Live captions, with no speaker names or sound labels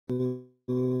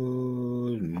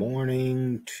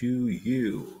morning to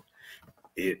you.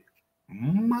 It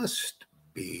must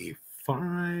be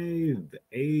 5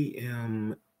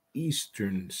 a.m.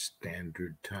 Eastern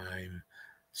Standard Time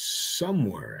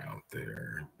somewhere out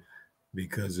there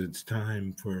because it's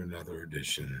time for another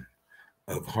edition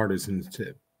of Hardison's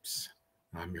Tips.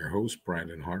 I'm your host,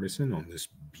 Brandon Hardison, on this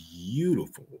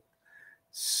beautiful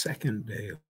second day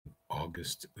of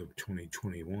August of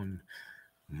 2021.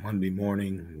 Monday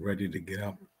morning, ready to get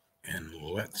up and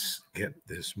let's get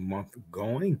this month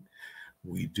going.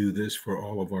 We do this for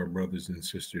all of our brothers and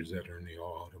sisters that are in the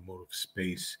automotive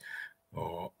space,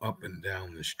 up and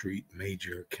down the street,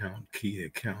 major account, key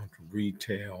account,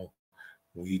 retail.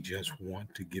 We just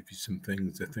want to give you some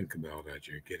things to think about as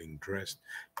you're getting dressed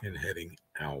and heading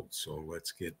out. So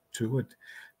let's get to it.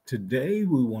 Today,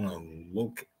 we want to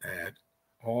look at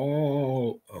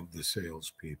all of the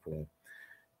salespeople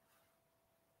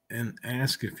and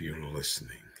ask if you're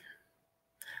listening.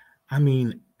 I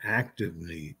mean,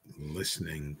 actively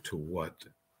listening to what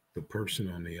the person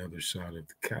on the other side of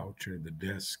the couch or the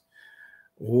desk,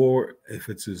 or if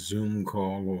it's a Zoom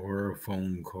call or a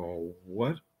phone call,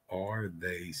 what are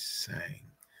they saying?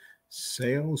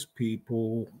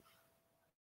 Salespeople,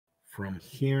 from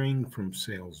hearing from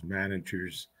sales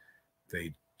managers,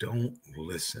 they don't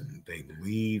listen. They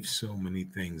leave so many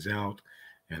things out.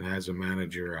 And as a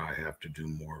manager, I have to do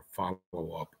more follow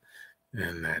up,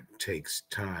 and that takes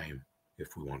time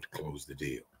if we want to close the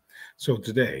deal. So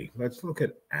today, let's look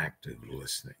at active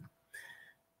listening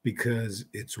because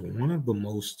it's one of the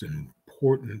most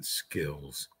important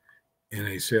skills in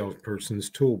a salesperson's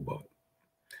toolbox.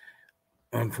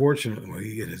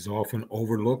 Unfortunately, it is often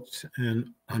overlooked and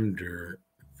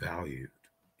undervalued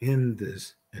in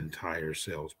this entire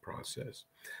sales process.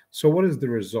 So, what is the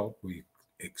result we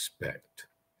expect?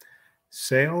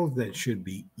 Sales that should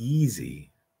be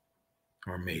easy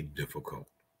are made difficult.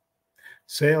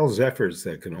 Sales efforts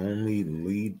that can only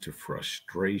lead to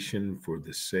frustration for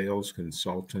the sales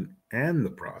consultant and the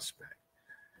prospect.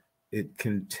 It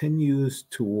continues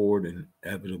toward an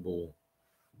inevitable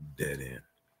dead end.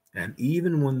 And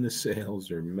even when the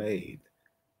sales are made,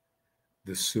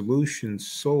 the solution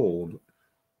sold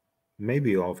may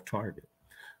be off target,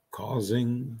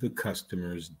 causing the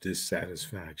customer's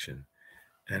dissatisfaction,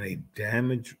 and a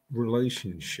damaged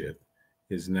relationship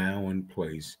is now in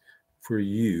place for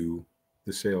you,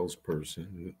 the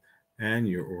salesperson, and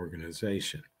your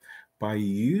organization. By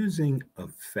using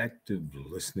effective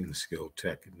listening skill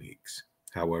techniques,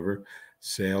 however,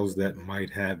 sales that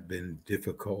might have been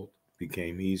difficult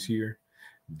became easier,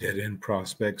 dead end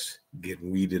prospects get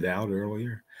weeded out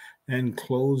earlier, and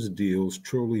closed deals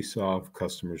truly solve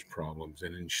customers' problems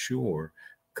and ensure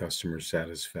customer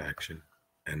satisfaction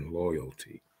and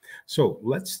loyalty. So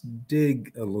let's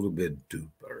dig a little bit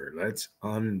deeper. Let's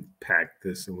unpack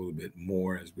this a little bit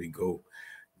more as we go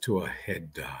to a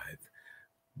head dive.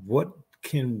 What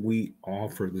can we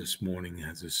offer this morning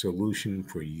as a solution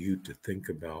for you to think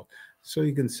about so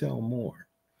you can sell more?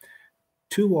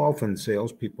 Too often,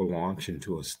 salespeople launch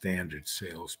into a standard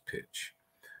sales pitch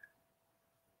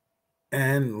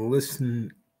and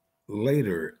listen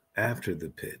later after the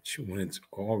pitch when it's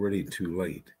already too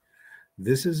late.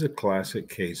 This is a classic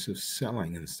case of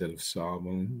selling instead of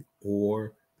solving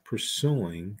or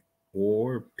pursuing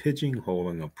or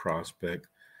pigeonholing a prospect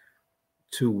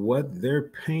to what they're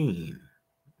paying,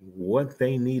 what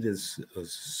they need is a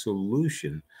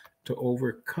solution to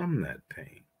overcome that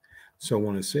pain. So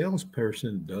when a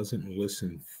salesperson doesn't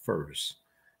listen first,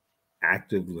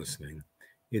 active listening,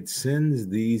 it sends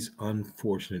these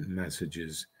unfortunate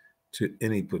messages to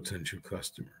any potential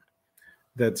customer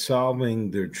that solving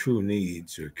their true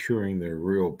needs or curing their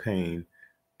real pain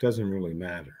doesn't really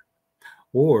matter,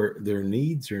 or their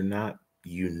needs are not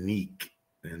unique,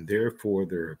 and therefore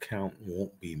their account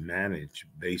won't be managed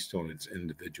based on its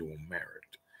individual merit.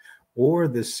 Or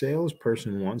the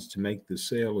salesperson wants to make the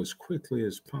sale as quickly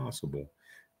as possible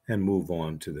and move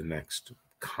on to the next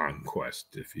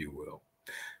conquest, if you will.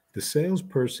 The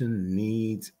salesperson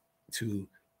needs to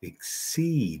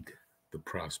exceed the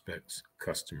prospect's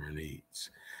customer needs.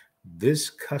 This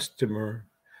customer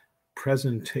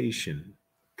presentation,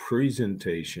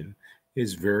 presentation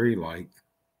is very like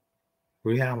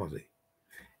reality.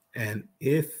 And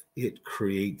if it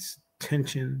creates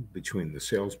tension between the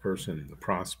salesperson and the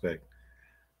prospect,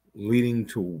 leading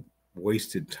to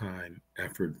wasted time,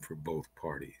 effort for both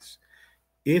parties.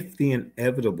 If the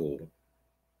inevitable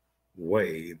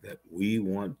way that we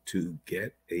want to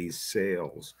get a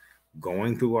sales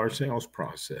going through our sales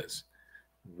process,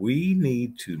 we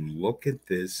need to look at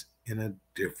this in a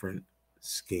different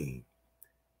scheme.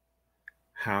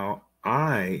 How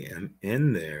I am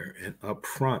in there and up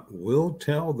front will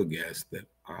tell the guest that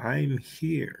I'm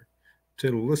here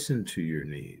to listen to your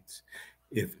needs.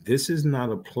 If this is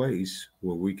not a place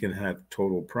where we can have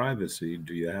total privacy,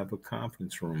 do you have a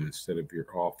conference room instead of your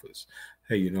office?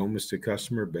 Hey, Mr.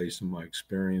 Customer, based on my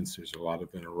experience, there's a lot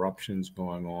of interruptions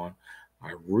going on.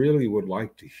 I really would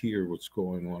like to hear what's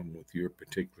going on with your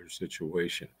particular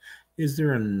situation. Is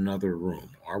there another room?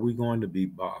 Are we going to be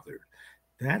bothered?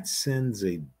 That sends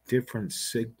a different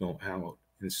signal out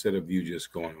instead of you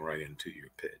just going right into your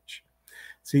pitch.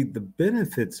 See, the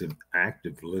benefits of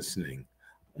active listening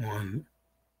on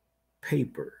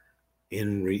paper,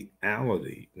 in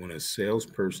reality, when a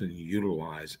salesperson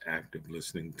utilizes active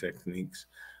listening techniques,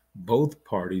 both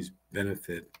parties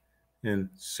benefit in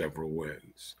several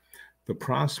ways. The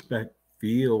prospect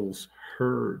feels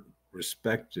heard,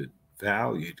 respected,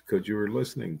 valued because you were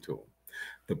listening to them.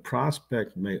 The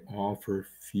prospect may offer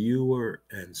fewer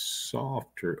and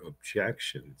softer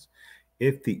objections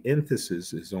if the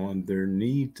emphasis is on their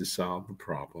need to solve the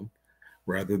problem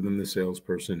rather than the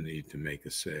salesperson need to make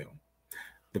a sale.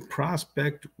 The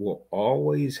prospect will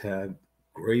always have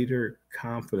greater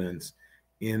confidence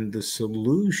in the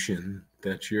solution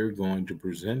that you're going to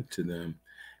present to them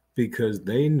because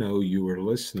they know you were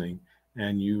listening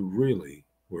and you really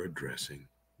were addressing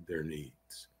their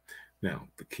needs. Now,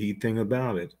 the key thing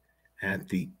about it, at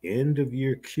the end of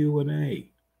your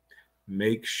Q&A,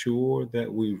 make sure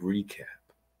that we recap.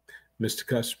 Mr.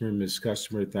 Customer, Ms.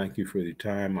 Customer, thank you for your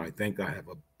time. I think I have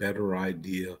a better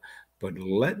idea, but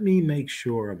let me make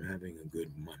sure I'm having a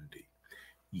good Monday.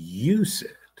 You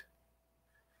said,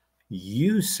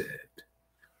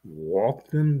 walk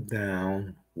them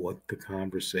down what the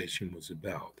conversation was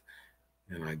about.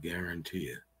 And I guarantee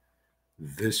you,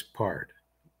 this part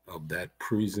of that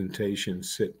presentation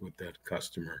sit with that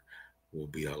customer will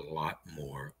be a lot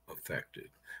more effective.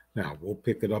 Now, we'll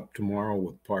pick it up tomorrow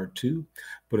with part two.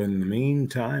 But in the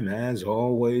meantime, as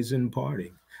always in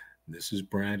parting, this is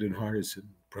Brandon Hardison,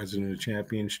 President of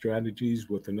Champion Strategies,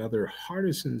 with another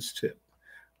Hardison's tip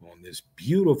on this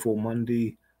beautiful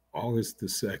Monday, August the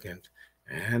 2nd.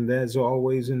 And as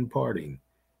always in parting,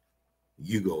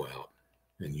 you go out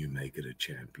and you make it a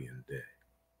champion day.